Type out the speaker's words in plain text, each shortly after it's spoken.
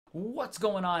What's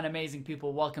going on, amazing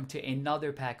people? Welcome to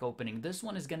another pack opening. This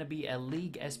one is going to be a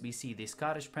League SBC, the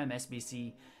Scottish Prem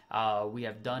SBC. We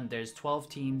have done, there's 12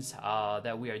 teams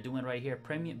that we are doing right here.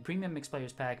 Premium Mixed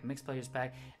Players Pack, Mixed Players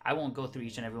Pack. I won't go through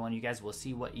each and every one. You guys will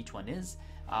see what each one is.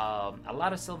 A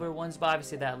lot of silver ones, but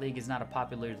obviously that league is not a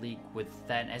popular league. With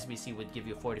that, an SBC would give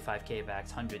you 45k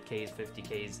packs, 100ks,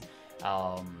 50ks.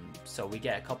 So we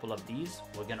get a couple of these.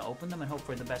 We're gonna open them and hope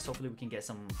for the best. Hopefully we can get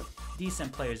some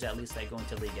decent players at least that go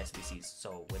into League SBCs.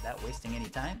 So without wasting any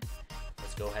time,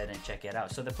 let's go ahead and check it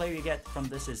out. So the player you get from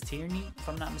this is Tierney. If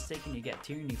I'm not mistaken, you get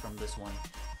Tierney from this one.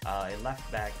 A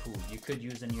left back who you could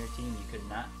use in your team, you could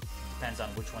not. Depends on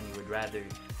which one you would rather.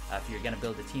 If you're gonna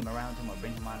build a team around him or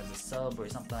bring him on as a sub or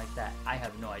something like that, I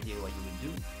have no idea what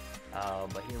you would do.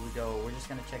 But here we go. We're just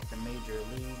gonna check the major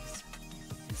leagues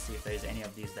and see if there's any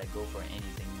of these that go for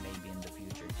anything maybe in the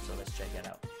future. So let's check it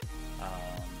out.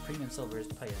 Premium Silvers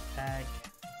Players Pack.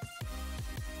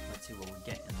 Let's see what we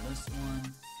get in this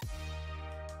one.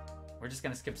 We're just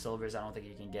gonna skip silvers. I don't think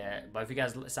you can get. But if you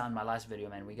guys saw in my last video,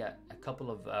 man, we got a couple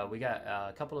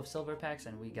of silver packs,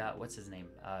 and we got, what's his name?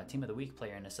 Team of the Week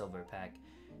player in a silver pack.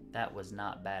 That was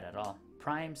not bad at all.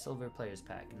 Prime Silver Players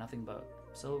Pack. Nothing but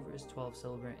silvers, 12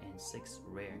 silver, and 6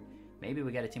 rare. Maybe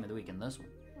we got a Team of the Week in this one.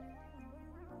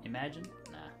 Imagine?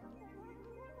 Nah.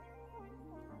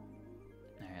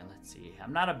 Alright, let's see.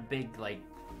 I'm not a big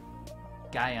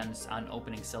guy on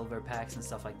opening silver packs and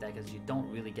stuff like that because you don't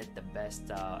really get the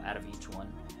best out of each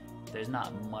one. There's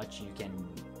not much you can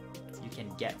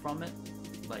get from it,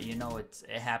 but you know it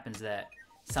happens that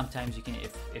sometimes you can,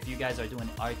 if you guys are doing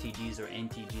RTGs or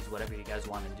NTGs, whatever you guys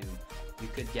want to do, you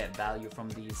could get value from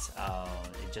these.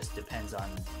 It just depends on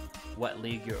what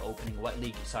league you're opening,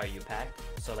 you pack.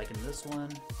 So like in this one,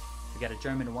 we got a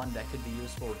German one that could be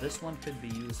useful. This one could be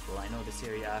useful. I know the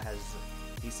Serie A has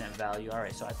decent value. All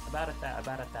right, so about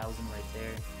 1,000 right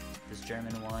there. This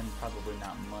German one, probably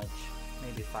not much,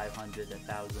 maybe 500,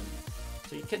 1,000.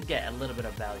 So you could get a little bit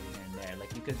of value here and there.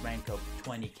 Like you could rank up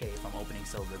 20k from opening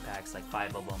silver packs, like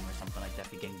 5 of them or something like that,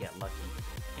 if you can get lucky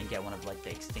and get one of like the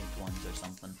extinct ones or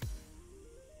something.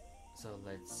 So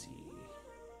let's see.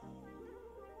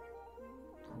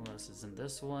 Who else is in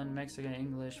this one? Mexican,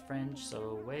 English, French.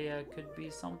 So Weah could be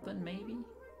something maybe.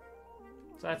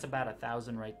 So that's about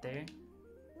 1,000 right there.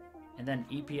 And then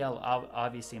EPL,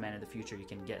 obviously, man, in the future you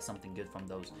can get something good from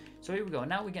those. So here we go.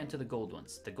 Now we get into the gold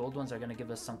ones. The gold ones are going to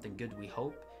give us something good, we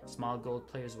hope. Small gold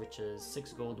players, which is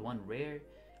 6 gold, 1 rare.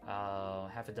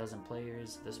 Half a dozen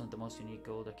players. This one's the most unique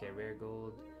gold. Okay, rare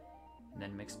gold. And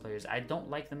then mixed players. I don't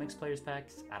like the mixed players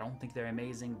packs. I don't think they're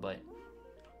amazing, but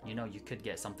you know, you could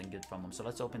get something good from them. So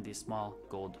let's open these small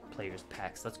gold players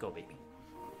packs. Let's go, baby.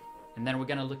 And then we're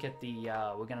gonna look at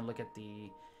the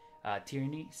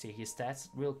Tierney. See his stats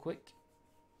real quick.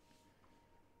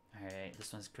 All right,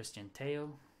 this one's Christian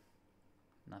Teo.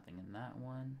 Nothing in that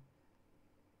one.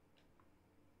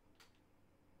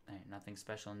 All right, nothing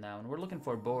special in that one. We're looking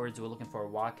for boards. We're looking for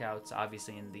walkouts.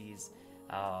 Obviously, in these.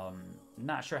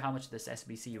 Not sure how much this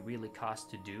SBC really costs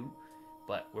to do,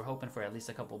 but we're hoping for at least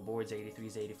a couple boards,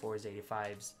 83s, 84s,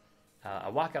 85s.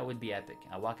 A walkout would be epic.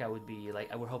 A walkout would be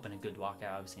like, we're hoping a good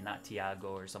walkout, obviously not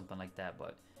Thiago or something like that,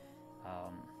 but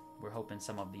we're hoping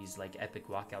some of these like epic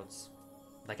walkouts,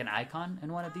 like an icon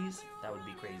in one of these, that would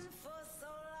be crazy.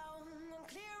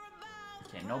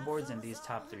 Okay, no boards in these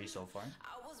top 3 so far.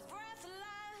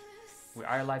 We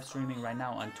are live streaming right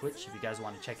now on Twitch. If you guys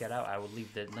want to check it out, I will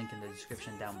leave the link in the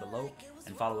description down below,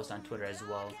 and follow us on Twitter as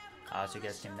well, so you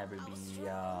guys can never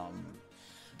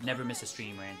miss a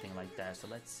stream or anything like that. So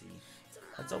let's see.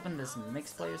 Let's open this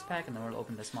mixed players pack, and then we'll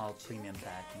open the small premium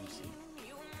pack and see.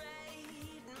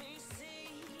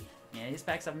 Yeah, these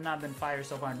packs have not been fire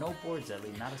so far. No boards, at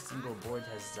least. Not a single board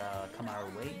has come our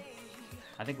way.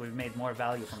 I think we've made more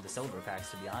value from the silver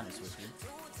packs, to be honest with you.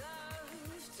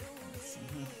 Let's see.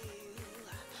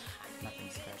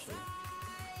 Nothing special.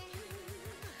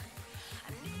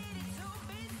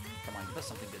 Come on, give us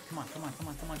something good. Come on, come on, come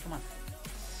on, come on, come on.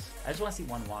 I just want to see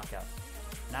one walkout.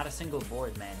 Not a single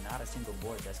board, man. Not a single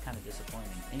board. That's kind of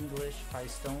disappointing. English, 5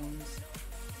 stones.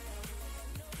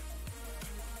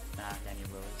 Nah, Danny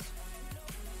Rose.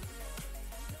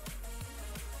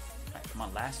 Alright, come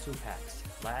on. Last 2 packs.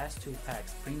 Last 2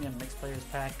 packs. Premium mixed players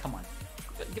pack. Come on.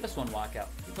 Give us one walkout.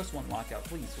 Give us one walkout,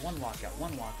 please. One walkout.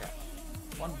 One walkout.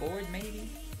 One board, maybe?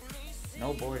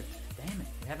 No board. Damn it.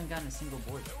 We haven't gotten a single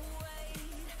board.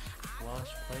 Flush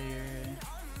player.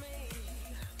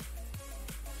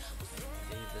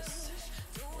 Davis.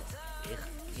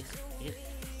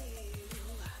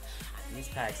 These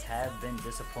packs have been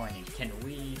disappointing. Can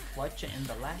we clutch it in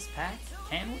the last pack?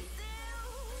 Can we?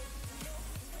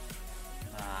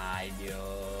 Ay,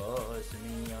 Dios.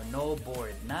 single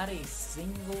board. Not a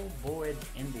single board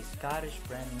in the Scottish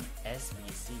Prem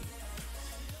SBC.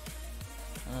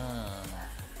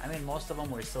 I mean, most of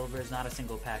them were silvers. Not a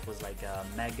single pack was like a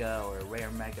mega or a rare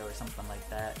mega or something like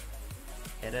that.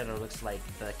 Herrera looks like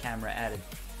the camera added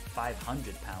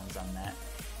 500 pounds on that.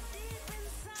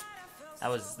 That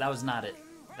was not it.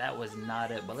 That was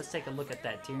not it. But let's take a look at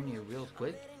that Tierney real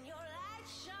quick.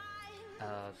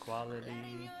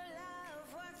 Quality.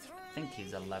 I think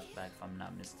he's a left back if I'm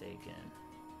not mistaken.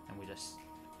 And we just,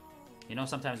 you know,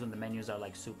 sometimes when the menus are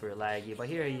like super laggy, but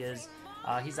here he is.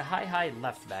 He's a high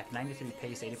left back, 93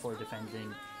 pace, 84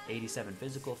 defending, 87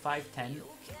 physical, 5'10".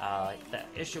 The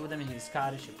issue with him is he's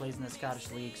Scottish. He plays in the Scottish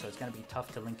league, so it's gonna be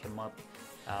tough to link him up.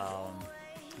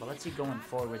 But let's see going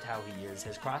forward how he is.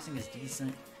 His crossing is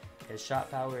decent. His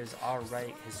shot power is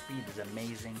alright. His speed is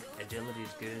amazing. Agility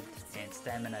is good, and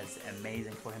stamina is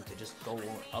amazing for him to just go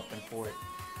up and forth.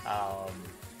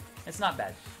 It's not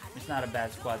bad. It's not a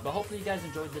bad squad. But hopefully you guys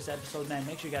enjoyed this episode, man.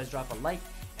 Make sure you guys drop a like.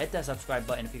 Hit that subscribe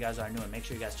button if you guys are new, and make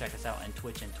sure you guys check us out on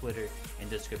Twitch and Twitter in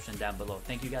the description down below.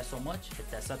 Thank you guys so much. Hit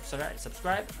that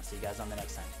subscribe. I'll see you guys on the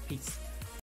next time. Peace.